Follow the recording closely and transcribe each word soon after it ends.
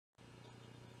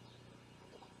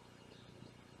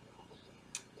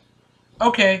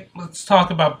Okay, let's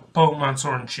talk about Pokemon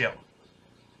Sword and Shield.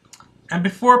 And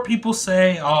before people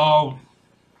say, oh,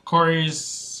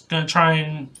 Corey's gonna try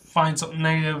and find something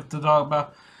negative to talk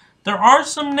about, there are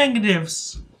some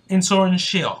negatives in Sword and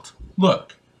Shield.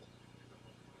 Look,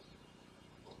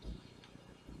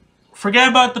 forget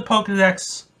about the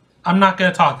Pokedex. I'm not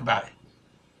gonna talk about it.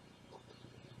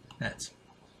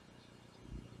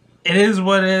 It is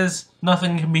what it is.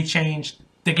 Nothing can be changed.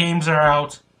 The games are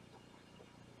out.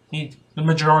 The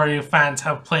majority of fans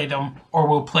have played them or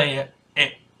will play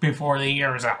it before the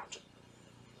year is out.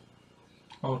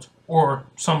 Or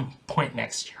some point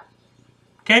next year.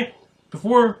 Okay?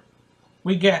 Before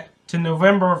we get to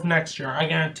November of next year, I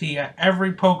guarantee you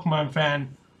every Pokemon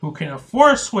fan who can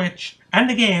afford a Switch and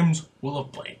the games will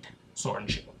have played Sword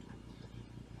and Shield.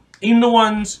 Even the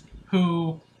ones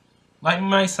who, like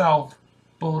myself,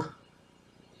 will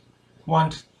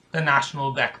want the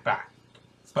national deck back.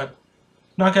 But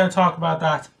I'm not going to talk about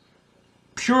that.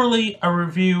 Purely a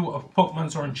review of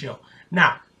Pokemon Sword and Shield.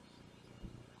 Now,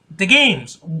 the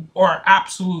games are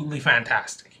absolutely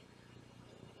fantastic.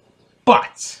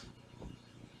 But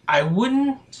I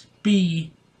wouldn't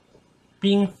be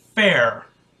being fair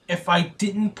if I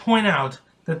didn't point out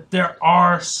that there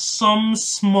are some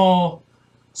small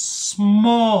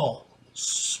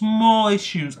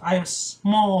issues. I have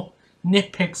small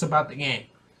nitpicks about the game.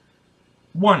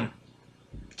 One,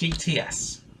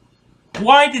 GTS.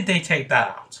 Why did they take that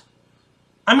out?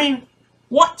 I mean,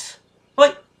 what?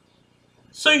 Like,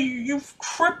 so you've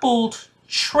crippled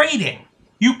trading.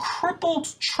 You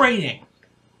crippled trading.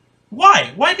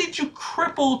 Why? Why did you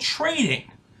cripple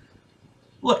trading?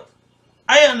 Look,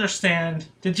 I understand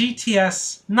the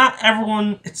GTS,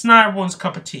 it's not everyone's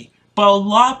cup of tea. But a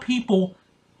lot of people,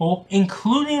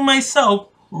 including myself,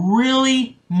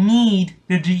 really need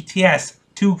the GTS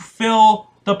to fill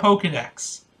the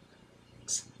Pokedex.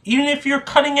 Even if you're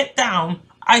cutting it down,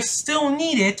 I still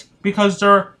need it because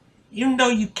even though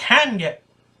you can get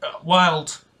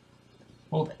wild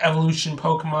evolution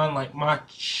Pokemon like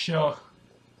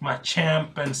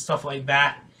Machamp and stuff like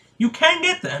that, you can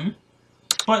get them,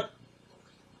 but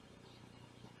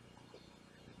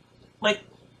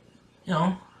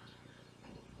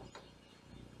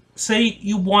say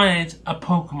you wanted a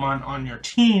Pokemon on your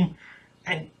team,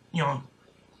 and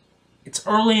it's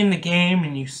early in the game,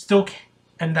 and you still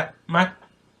and that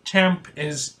Machamp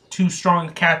is too strong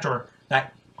to catch, or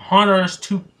that Haunter is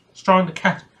too strong to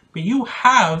catch, but you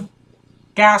have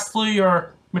Ghastly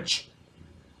or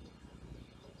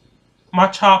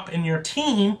Machop in your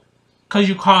team because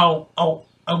you call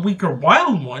a weaker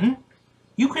wild one,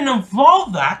 you can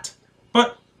evolve that,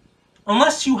 but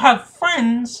unless you have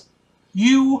friends,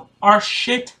 you are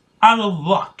shit out of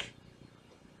luck.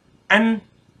 And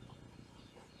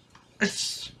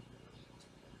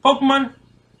Pokemon,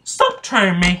 stop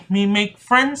trying to make me make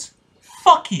friends.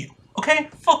 Fuck you, okay?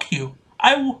 Fuck you.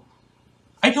 I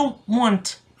don't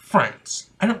want friends.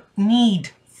 I don't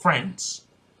need friends.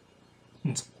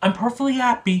 I'm perfectly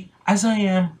happy as I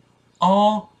am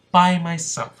all by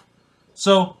myself.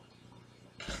 So,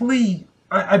 please,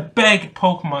 I beg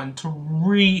Pokemon to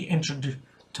reintroduce,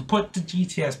 to put the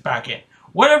GTS back in.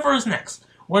 Whatever is next.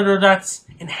 Whether that's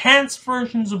enhanced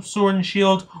versions of Sword and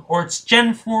Shield, or it's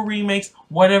Gen 4 remakes,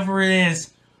 whatever it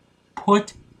is,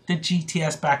 put the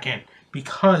GTS back in.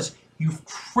 Because you've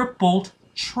crippled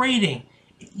trading.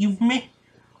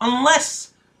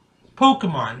 Unless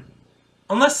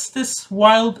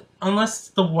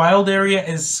the wild area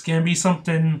is gonna be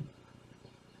something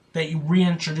that you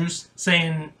reintroduce,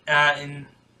 say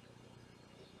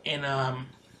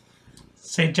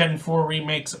say Gen 4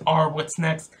 remakes are what's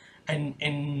next, and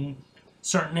in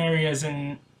certain areas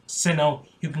in Sinnoh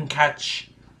you can catch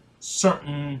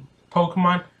certain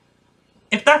Pokemon.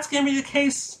 If that's gonna be the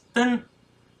case, then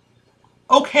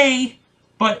okay,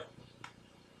 but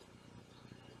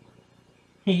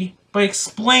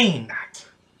explain that.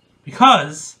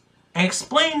 And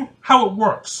explain how it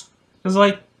works. Because,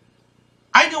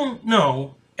 I don't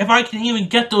know if I can even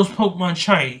get those Pokemon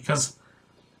shiny, because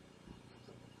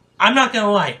I'm not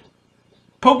gonna lie.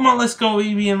 Pokemon Let's Go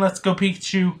Eevee and Let's Go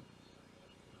Pikachu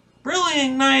really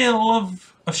ignited a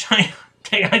love of shiny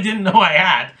hunting I didn't know I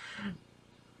had.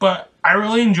 But I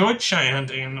really enjoyed shiny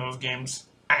hunting in those games.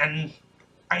 And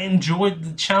I enjoyed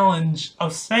the challenge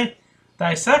of that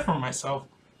I set for myself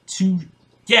to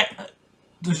get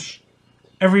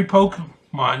every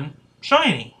Pokemon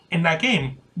shiny in that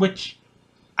game, which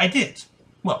I did.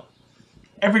 Well,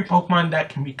 every Pokemon that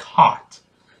can be caught.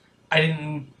 I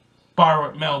didn't borrow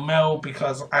it Mel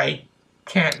because I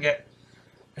can't get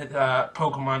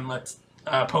Pokemon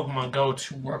Go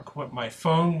to work with my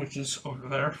phone, which is over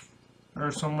there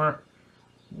or somewhere.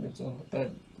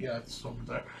 Yeah, it's over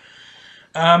there.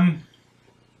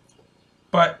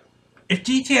 But if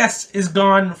GTS is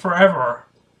gone forever,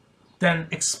 then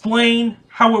explain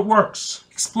how it works.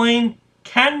 Explain,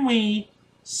 can we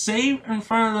save in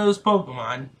front of those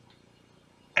Pokemon?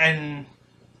 And,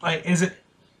 like,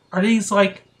 are these,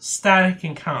 like, static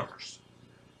encounters?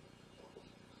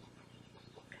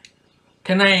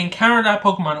 Can I encounter that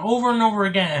Pokemon over and over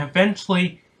again and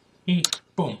eventually,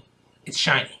 boom, it's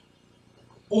shiny?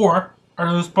 Or,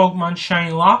 are those Pokemon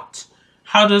shiny locked?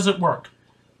 How does it work?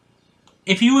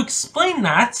 If you explain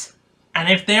that, and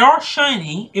if they are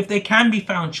shiny, if they can be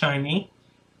found shiny,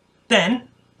 then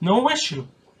no issue.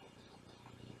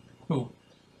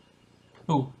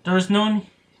 There's no...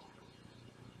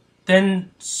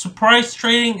 Then surprise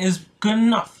trading is good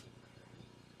enough.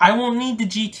 I won't need the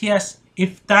GTS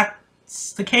if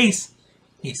that's the case.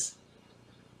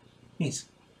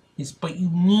 But you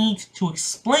need to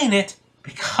explain it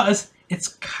because it's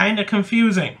kind of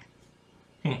confusing.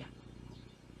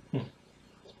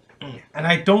 And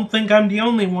I don't think I'm the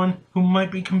only one who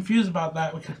might be confused about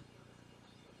that.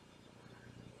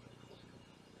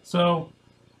 So,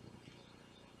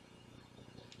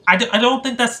 I don't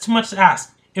think that's too much to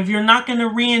ask. If you're not going to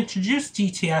reintroduce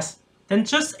GTS, then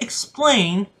just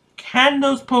explain, can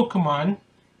those Pokemon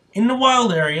in the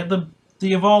wild area, the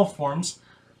evolved forms,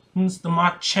 the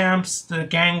Machamps, the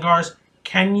Gengars,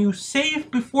 can you save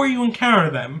before you encounter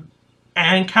them,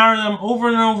 and encounter them over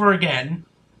and over again,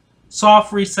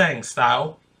 soft resetting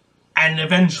style, and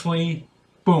eventually,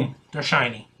 boom, they're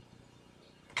shiny.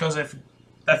 Because if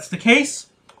that's the case,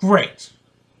 great.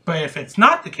 But if it's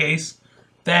not the case,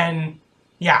 then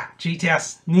yeah,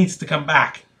 GTS needs to come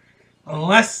back.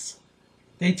 Unless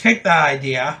they take that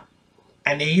idea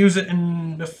and they use it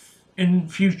in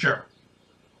future.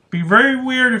 Be very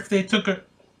weird if they took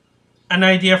an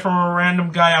idea from a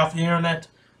random guy off the internet.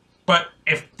 But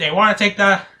if they want to take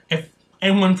that, if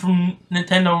anyone from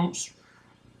Nintendo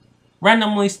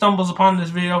randomly stumbles upon this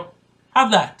video,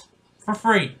 have that for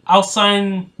free. I'll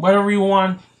sign whatever you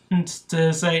want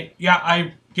to say, yeah,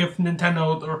 I give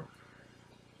Nintendo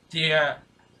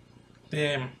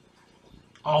the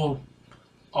all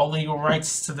legal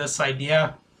rights to this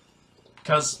idea,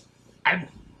 because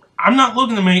I'm not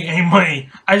looking to make any money.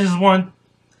 I just want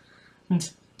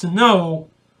to know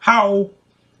how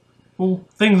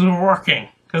things are working,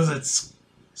 because it's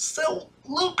still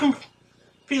a little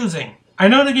confusing. I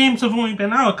know the games have only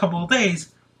been out a couple of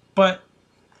days, but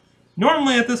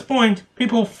normally at this point,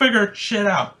 people figure shit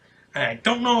out. And I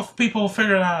don't know if people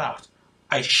figure that out.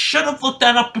 I should have looked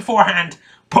that up beforehand,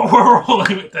 but we're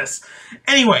rolling with this.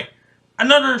 Anyway,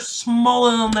 another small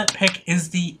little nitpick is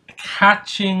the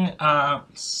catching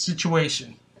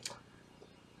situation.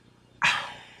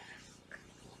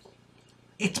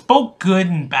 It's both good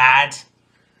and bad.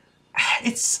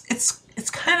 It's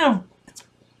kind of...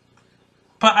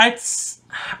 But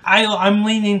I'm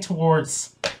leaning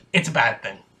towards it's a bad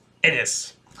thing. It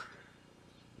is.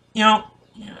 You know,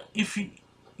 if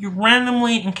you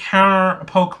randomly encounter a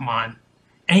Pokemon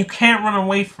and you can't run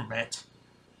away from it,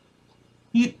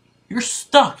 you're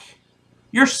stuck.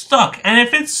 You're stuck. And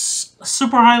if it's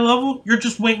super high level, you're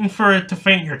just waiting for it to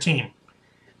faint your team.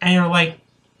 And you're like,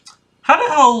 how the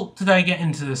hell did I get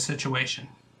into this situation?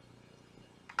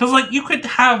 Because, like, you could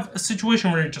have a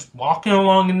situation where you're just walking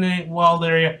along in the wild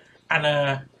area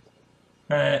and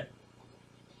a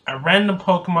random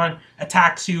Pokemon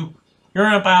attacks you. You're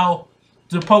in a battle.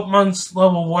 The Pokemon's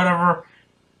level whatever.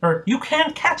 Or you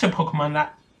can't catch a Pokemon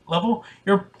that level.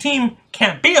 Your team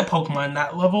can't beat a Pokemon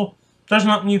that level. There's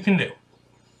nothing you can do.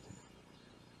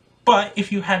 But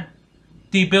if you had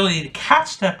the ability to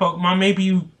catch that Pokemon, maybe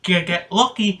you get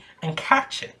lucky and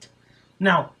catch it.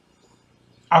 Now,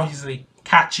 obviously,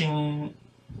 catching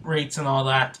rates and all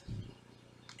that,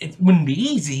 it wouldn't be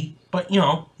easy, but, you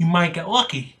know, you might get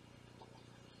lucky.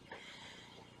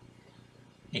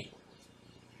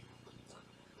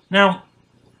 Now,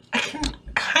 I can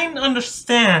kind of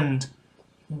understand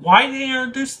why they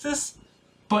introduced this,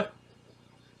 but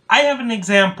I have an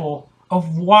example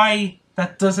of why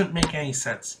that doesn't make any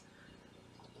sense.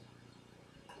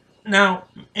 Now,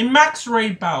 in max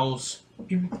raid battles,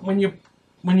 when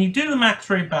you do the max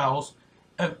raid battles,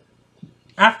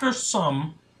 after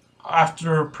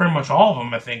pretty much all of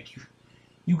them, I think,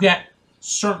 you get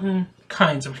certain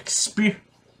kinds of experience.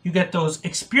 You get those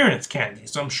experience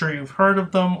candies. I'm sure you've heard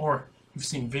of them, or you've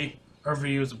seen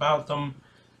videos about them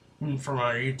from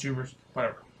our YouTubers,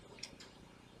 whatever.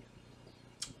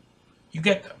 You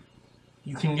get them.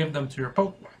 You can give them to your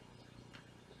Pokemon.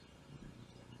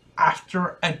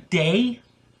 After a day,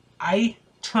 I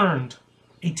turned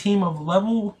a team of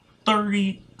level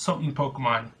 30 something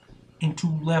Pokemon into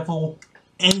level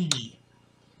 80.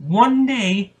 One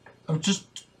day of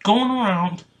just going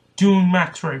around doing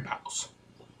max raid battles.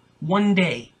 One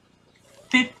day.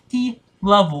 50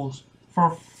 levels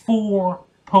for 4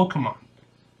 Pokemon.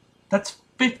 That's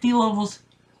 50 levels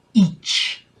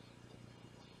each.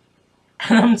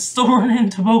 And I'm still running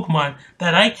into Pokemon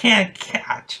that I can't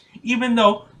catch, even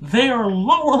though they are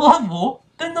lower level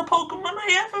than the Pokemon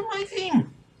I have in my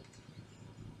team.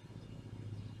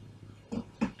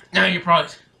 Now you're probably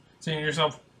saying to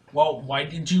yourself, well, why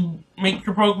did you make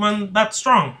your Pokemon that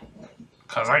strong?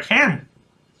 Because I can.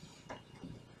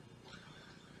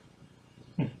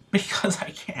 Because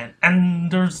I can.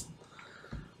 And there's...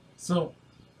 So,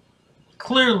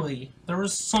 clearly, there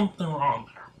is something wrong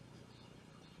there.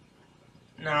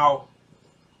 Now,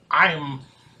 I'm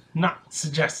not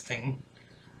suggesting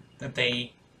that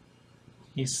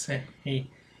you say, hey,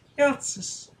 yeah, let's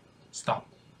just stop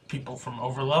people from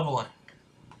overleveling.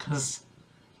 Because,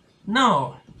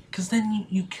 no, because then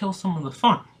you kill some of the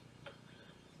fun.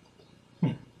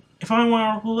 If I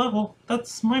want to overlevel,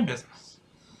 that's my business.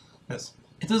 Yes,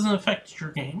 it doesn't affect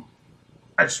your game.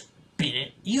 I just beat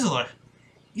it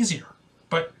easier.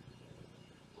 But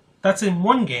that's in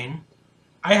one game.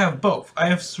 I have both. I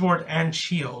have Sword and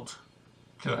Shield.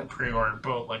 Because I pre-ordered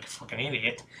both like a fucking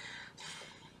idiot.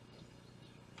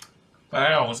 But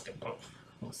I always get both.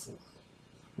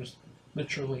 Just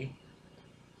literally,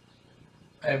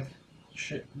 I have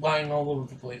shit lying all over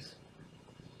the place.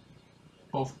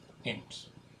 Both games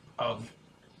of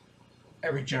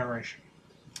every generation.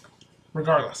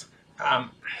 Regardless,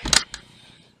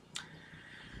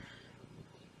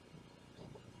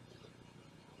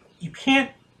 you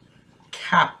can't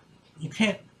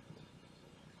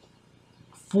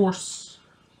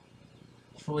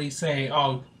forcefully say,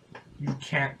 oh, you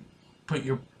can't put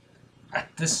your, at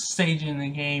this stage in the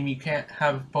game, you can't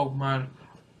have Pokemon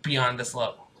beyond this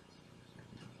level.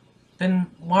 Then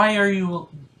why are you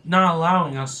not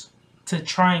allowing us to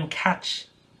try and catch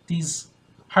these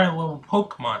higher level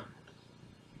Pokemon?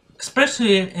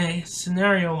 Especially in a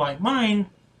scenario like mine,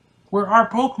 where my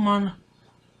Pokemon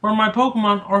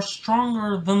are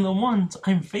stronger than the ones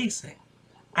I'm facing,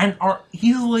 and are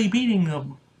easily beating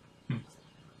them.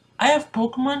 I have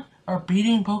Pokemon are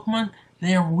beating Pokemon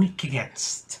they are weak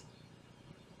against.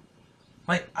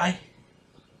 Like,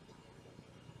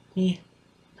 he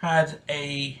had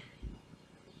I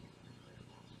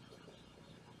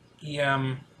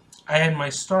had my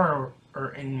starter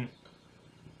in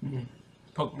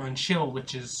Pokemon Shield,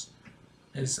 which is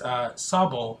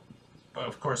Sobble, but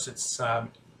of course it's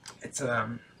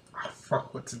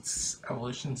fuck, what's its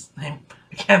evolution's name?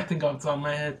 I can't think of it on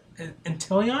my head.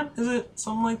 Inteleon? Is it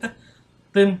something like that?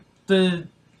 Then the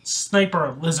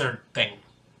sniper lizard thing.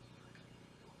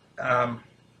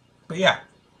 But yeah,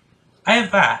 I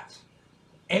have that.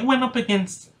 It went up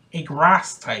against a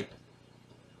grass type,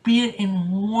 beat it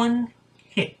in one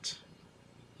hit.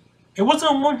 It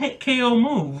wasn't a one-hit KO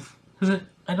move, because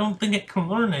I don't think it can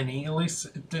learn any. At least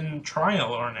it didn't try to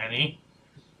learn any.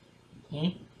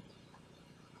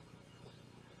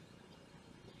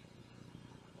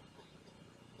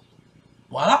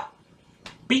 Voila!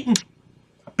 Beaten.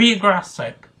 Beat a grass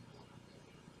type.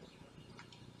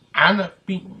 And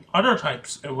beaten other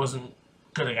types it wasn't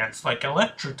good against, like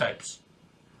electric types.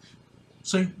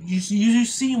 So you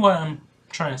see what I'm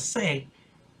trying to say.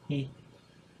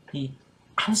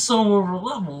 I'm so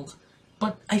overleveled,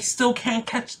 but I still can't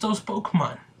catch those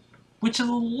Pokemon, which is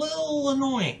a little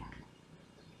annoying.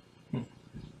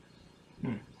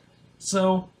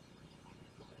 So,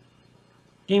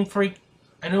 Game Freak,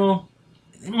 I know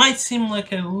it might seem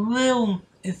like a little,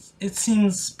 it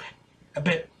seems a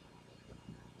bit,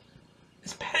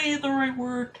 is petty the right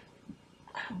word?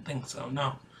 I don't think so,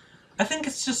 no. I think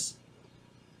it's just,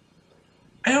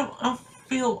 I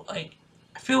feel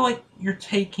like you're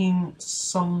taking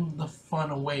some of the fun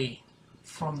away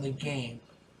from the game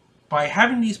by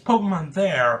having these Pokemon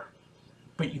there,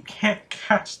 but you can't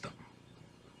catch them.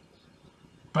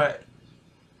 But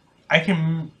I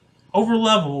can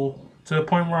overlevel to the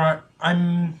point where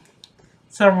I'm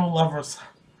several levels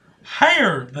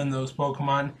higher than those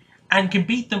Pokemon and can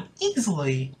beat them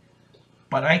easily,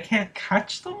 but I can't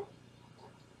catch them?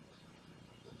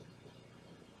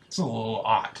 It's a little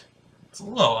odd.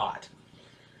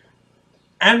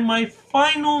 And my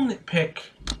final nitpick,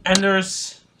 and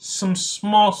there's some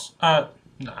small, no,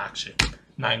 actually,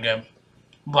 not gonna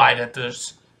lie that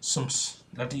there's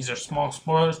that these are small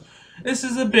spoilers. This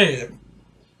is a big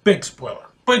spoiler.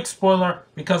 Big spoiler,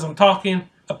 because I'm talking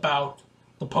about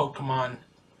the Pokemon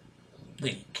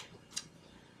League.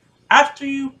 After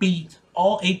you beat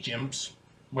all 8 gyms,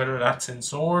 whether that's in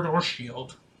Sword or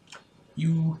Shield,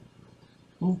 you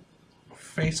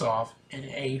face off in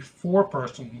a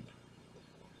 4-person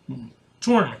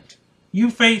tournament. You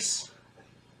face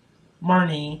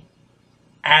Marnie,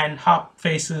 and Hop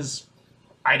faces,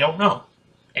 I don't know.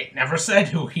 It never said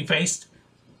who he faced,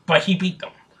 but he beat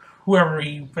them. Whoever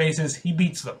he faces, he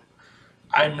beats them.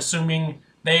 I'm assuming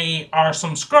they are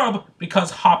some scrub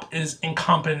because Hop is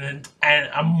incompetent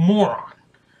and a moron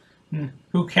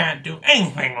who can't do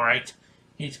anything right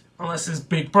unless his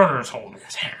big brother is holding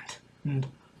his hand.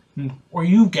 Or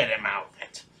you get him out of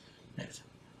it.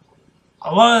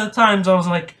 A lot of the times I was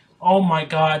like, oh my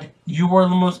god, you are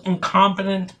the most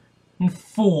incompetent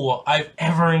fool I've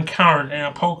ever encountered in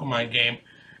a Pokemon game.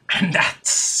 And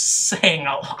that's saying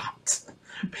a lot.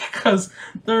 Because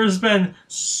there's been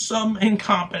some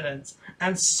incompetence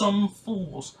and some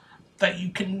fools that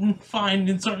you can find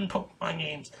in certain Pokemon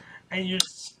games. And you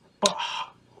just... But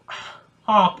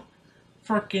Hop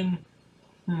freaking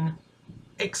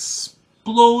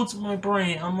explodes my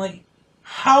brain. I'm like,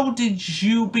 how did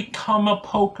you become a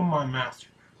Pokemon master?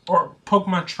 Or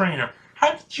Pokemon trainer?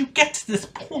 How did you get to this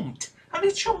point? How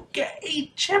did you get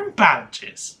 8 gym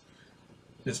badges?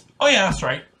 Oh yeah, that's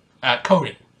right.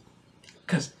 Coding.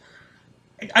 Because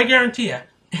I guarantee you,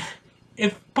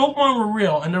 if Pokemon were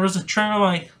real and there was a trainer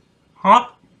like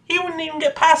Hop, he wouldn't even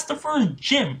get past the first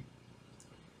gym.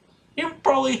 He would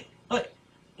probably, like,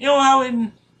 you know how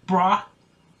in Brock,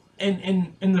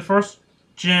 in the first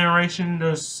generation,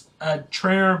 there's a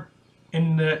trainer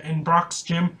in Brock's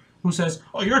gym who says,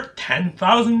 "Oh, you're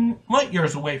 10,000 light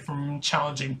years away from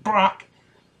challenging Brock."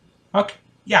 Okay,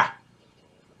 yeah,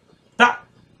 that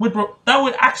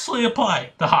would actually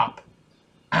apply to Hop,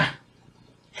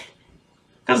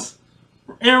 because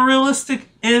in a realistic,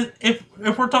 if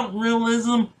we're talking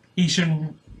realism, he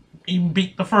shouldn't even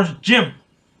beat the first gym,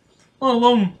 let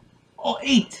alone all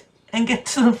 8, and get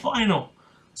to the final.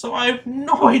 So I have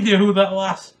no idea who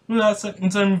that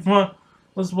second semi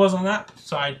was on that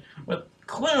side, but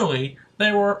clearly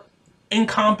they were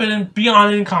incompetent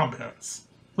beyond incompetence.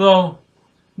 So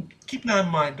keep that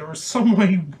in mind. There was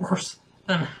somebody worse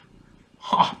than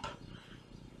Hop,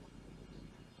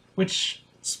 which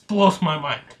blows my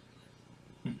mind.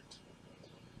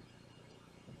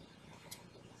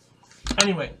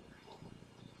 Anyway,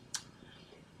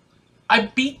 I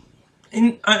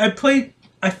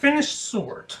finished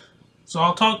Sword, so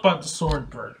I'll talk about the Sword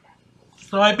version.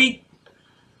 So I beat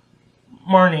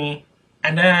Marnie,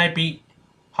 and then I beat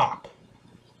Hop.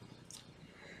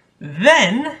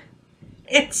 Then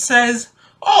it says,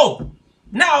 oh,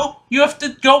 now you have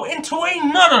to go into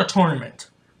another tournament.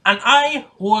 And I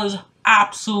was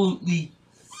absolutely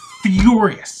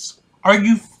furious. Are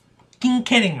you fucking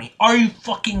kidding me? Are you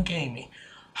fucking kidding me?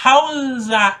 How does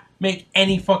that make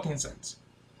any fucking sense?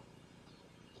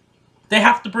 They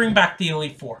have to bring back the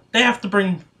Elite Four. They have to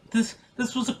bring this.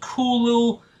 This was a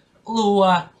cool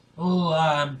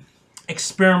little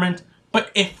experiment,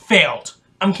 but it failed.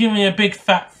 I'm giving it a big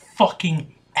fat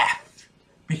fucking F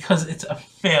because it's a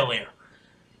failure.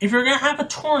 If you're gonna have a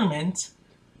tournament,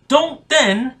 don't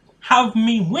then have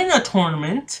me win a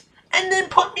tournament and then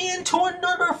put me into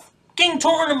another fucking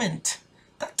tournament.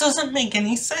 That doesn't make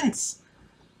any sense.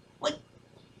 Like,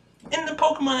 in the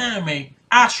Pokemon anime,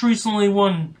 Ash recently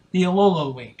won the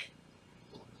Alola League.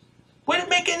 Would it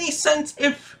make any sense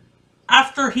if,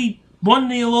 after he won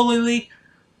the Alola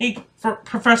League,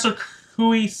 Professor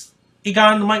Kui, he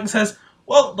got on the mic and says,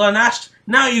 well done, Ash,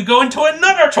 now you go into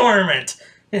another tournament,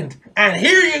 and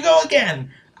here you go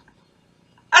again.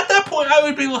 At that point, I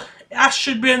would be, Ash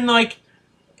should be in, like,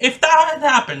 if that had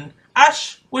happened,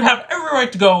 Ash would have every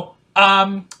right to go,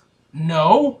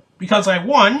 no, because I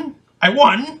won,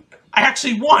 I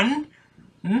actually won.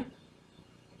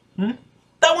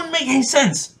 That wouldn't make any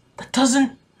sense. That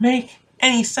doesn't make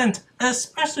any sense. And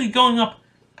especially going up,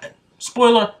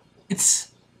 spoiler,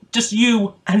 it's just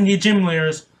you and the gym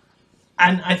leaders.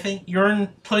 And I think you're in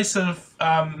place of,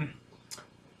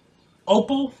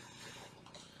 Opal.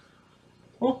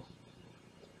 Well,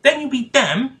 then you beat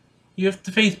them. You have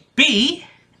to face B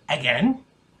again.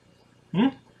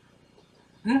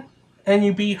 And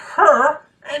you beat her.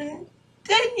 And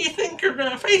then you think you're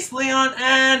gonna face Leon.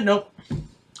 And nope.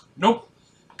 Nope.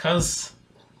 Because,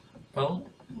 well,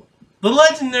 the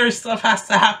legendary stuff has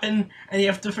to happen. And you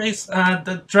have to face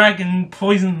the dragon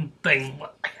poison thing.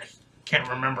 I can't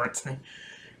remember its name.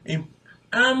 And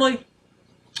I'm like,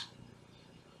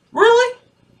 really?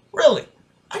 Really?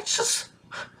 I just...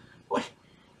 Wait.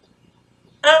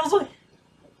 And I was like,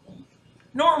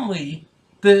 normally,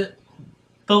 the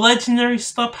legendary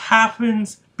stuff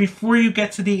happens before you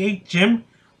get to the 8th gym.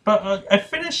 But I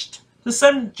finished the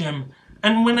 7th gym.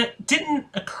 And when it didn't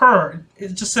occur,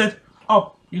 it just said,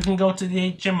 "Oh, you can go to the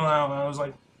 8 gym now." And I was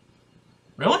like,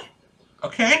 "Really?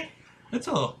 Okay." It's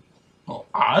little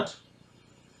odd.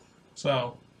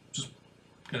 So, just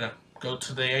gonna go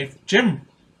to the 8th gym.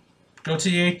 Go to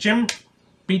the 8th gym,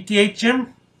 beat the 8th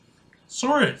gym,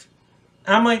 sorted.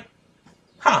 And I'm like,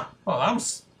 huh, well that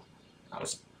was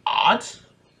odd.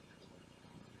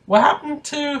 What happened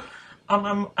to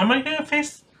am I gonna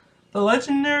face the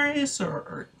legendaries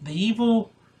or the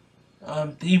evil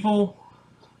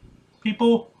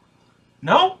people?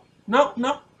 No, no,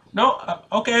 no, no.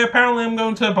 Okay, apparently I'm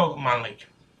going to the Pokemon League.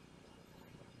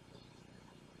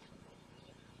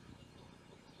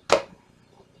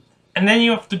 And then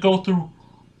you have to go through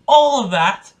all of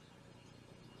that.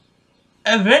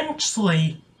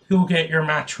 Eventually, you'll get your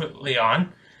match with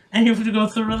Leon, and you have to go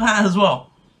through that as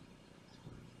well.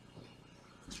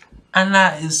 And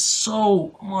that is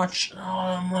so much. Oh,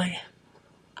 I'm like,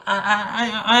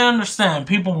 I understand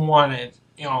people wanted,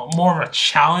 more of a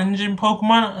challenge in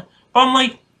Pokemon, but I'm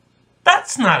like,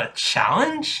 that's not a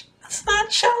challenge. That's not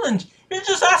a challenge. You're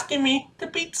just asking me to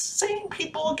beat the same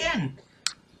people again.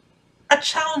 A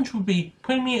challenge would be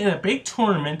putting me in a big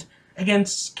tournament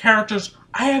against characters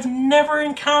I have never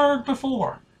encountered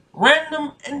before.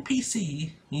 Random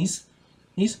NPCs,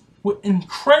 with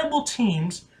incredible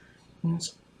teams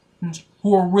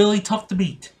who are really tough to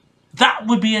beat. That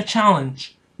would be a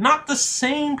challenge. Not the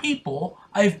same people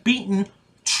I've beaten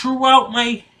throughout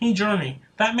my journey.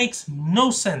 That makes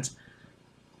no sense.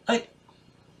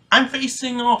 I'm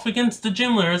facing off against the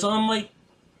gym leaders, and I'm like,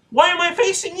 why am I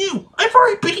facing you? I've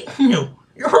already beaten you.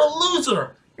 You're a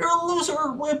loser. You're a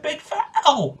loser with a big fat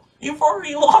L. You've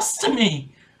already lost to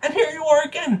me. And here you are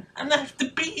again, and I have to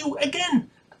beat you again.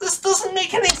 This doesn't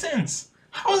make any sense.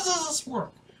 How does this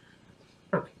work?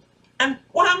 And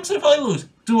what happens if I lose?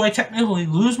 Do I technically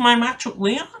lose my match with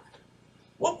Leon?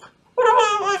 What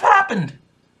have happened?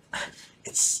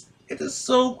 It is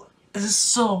so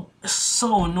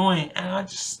annoying, and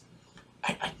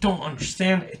I don't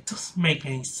understand it. It doesn't make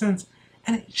any sense,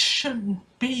 and it shouldn't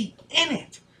be in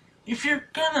it. If you're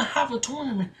gonna have a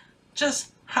tournament,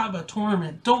 just have a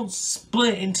tournament. Don't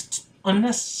split into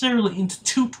unnecessarily into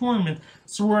 2 tournaments.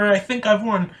 So where I think I've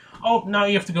won, oh, now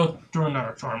you have to go through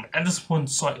another tournament, and this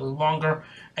one's slightly longer,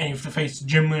 and you have to face the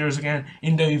gym leaders again,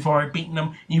 even though you've already beaten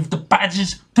them. You have the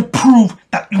badges to prove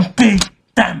that you beat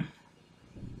them.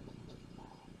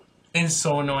 It is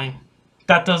so annoying.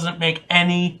 That doesn't make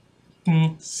any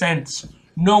sense.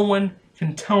 No one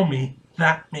can tell me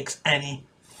that makes any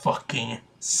fucking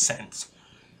sense.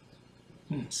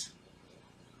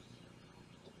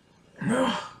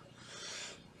 No.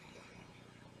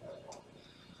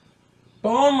 But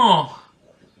all in all,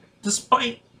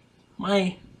 despite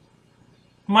my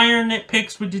minor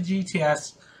nitpicks with the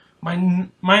GTS, my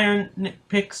minor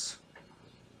nitpicks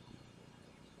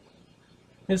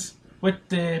is with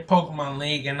the Pokemon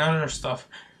League and other stuff,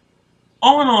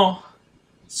 all in all,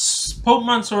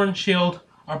 Pokemon Sword and Shield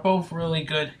are both really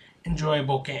good,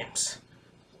 enjoyable games.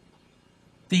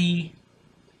 The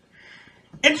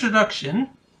introduction,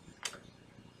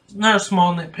 another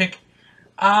small nitpick,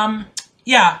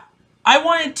 yeah, I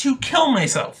wanted to kill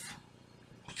myself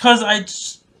because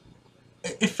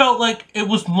it felt like it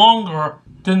was longer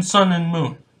than Sun and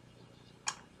Moon.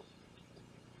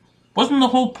 Wasn't the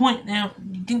whole point now?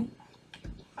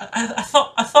 I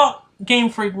thought Game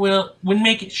Freak would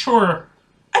make it shorter.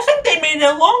 I think they made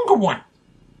a longer one.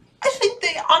 I think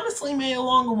they honestly made a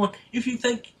longer one. If you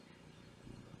think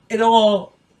it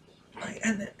all,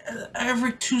 and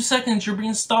every 2 seconds you're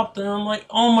being stopped, and I'm like,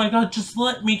 oh my god, just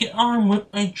let me get on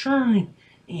with my journey.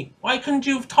 Why couldn't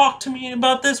you have talked to me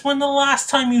about this when the last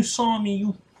time you saw me,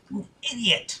 you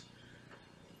idiot?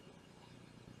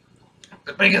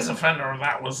 The biggest offender of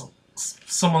that was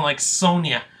someone like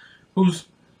Sonia, who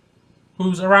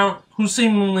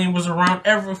seemingly was around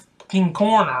every fucking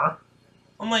corner.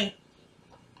 I'm like,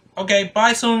 okay,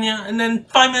 bye Sonia, and then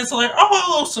 5 minutes later, oh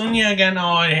hello Sonia again,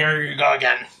 oh here you go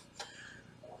again.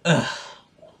 Ugh.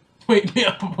 Wake me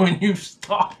up when you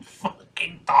stop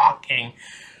fucking talking.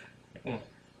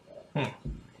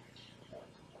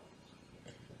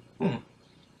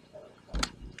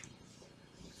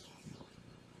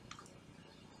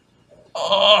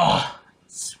 Oh,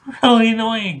 it's really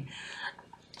annoying.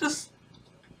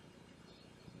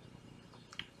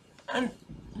 And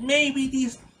maybe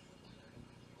these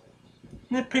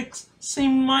nitpicks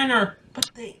seem minor, but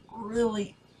they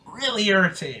really, really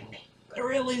irritated me. They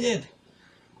really did.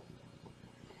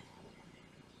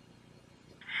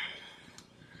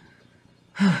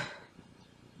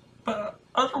 But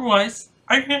otherwise,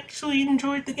 I actually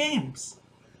enjoyed the games.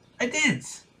 I did.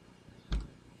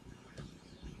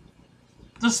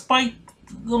 despite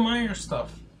the minor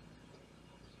stuff.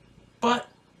 But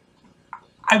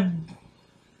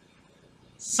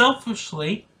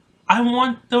selfishly, I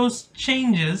want those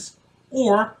changes,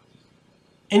 or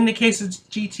in the case of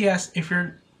GTS, if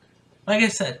you're, like I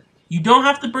said, you don't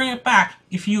have to bring it back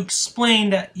if you explain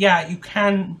that, yeah, you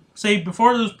can, say,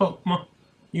 before those Pokemon,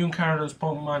 you encounter those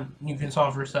Pokemon, you can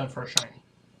solve yourself for a shiny.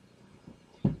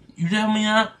 You tell me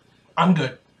that, I'm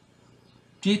good.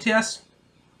 GTS,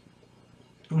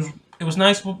 it was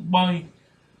nice while it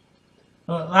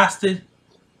lasted.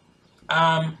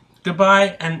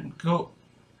 Goodbye, and go.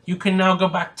 You can now go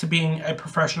back to being a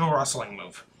professional wrestling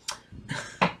move.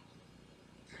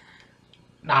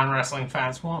 Non-wrestling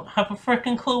fans won't have a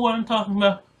freaking clue what I'm talking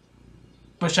about.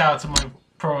 But shout out to my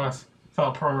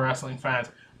fellow pro wrestling fans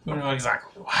who know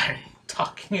exactly what I'm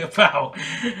talking about.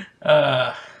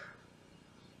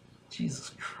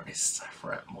 Jesus Christ, I've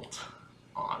rambled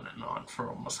on and on for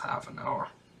almost half an hour.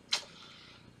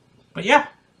 But yeah.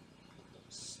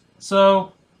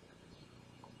 So,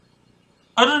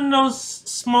 other than those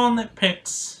small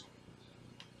nitpicks,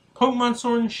 Pokemon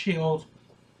Sword and Shield,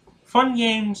 fun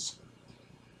games,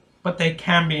 but they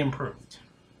can be improved.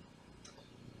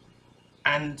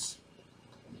 And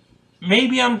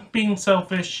maybe I'm being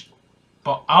selfish,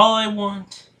 but all I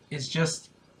want is just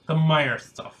the minor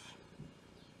stuff.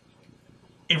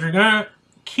 If you're gonna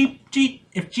keep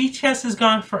if GTS is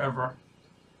gone forever,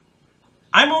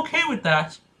 I'm okay with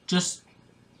that. Just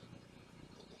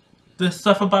the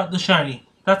stuff about the shiny.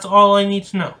 That's all I need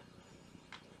to know.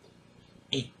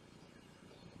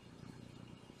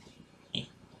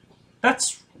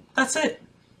 That's it.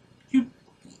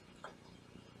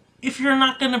 If you're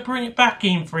not gonna bring it back,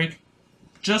 Game Freak,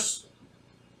 just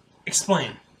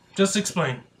explain. Just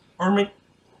explain.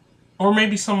 Or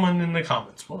maybe someone in the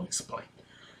comments will explain.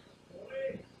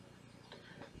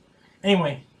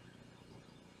 Anyway,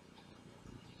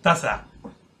 that's that.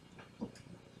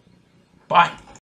 Bye.